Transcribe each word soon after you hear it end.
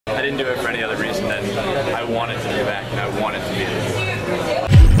I didn't do it for any other reason than I wanted to be back and I wanted to be there.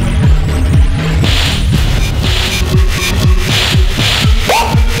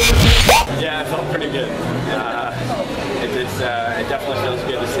 Yeah, it felt pretty good. It definitely feels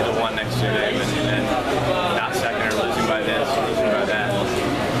good to see the one next to your name and not second or losing by this or losing by that.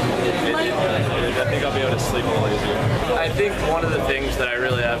 I think I'll be able to sleep a little easier. I think one of the things that I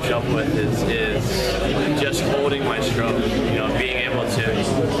really have trouble with is just holding my stroke. You know, being able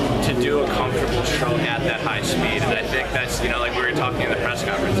to do a comfortable stroke at that high speed. And I think that's, you know, like we were talking in the press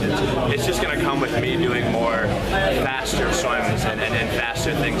conferences, it's just going to come with me doing more faster swims and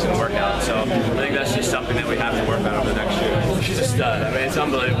faster things in workouts. So I think that's just something that we have to work on over the next year. She's a stud. I mean, it's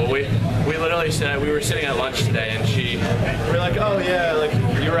unbelievable. We literally said, we were sitting at lunch today and we were like, oh yeah, like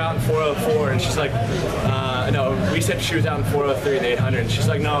you were out in 404, and she's like, no, we said she was out in 403 and 800, and she's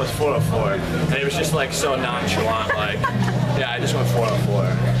like, no, it was 404. And it was just like so nonchalant, like, yeah, I just went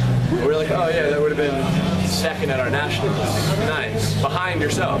 404. We were like, oh yeah, that would have been second at our nationals. Nice. Behind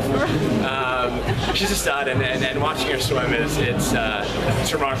yourself. She's a stud, and watching her swim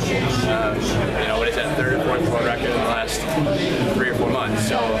it's remarkable. You know, what is that, third or fourth world record in the last 3 or 4 months?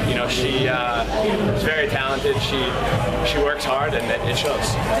 So, you know, she's very talented. She works hard, and it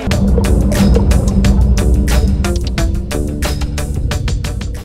shows.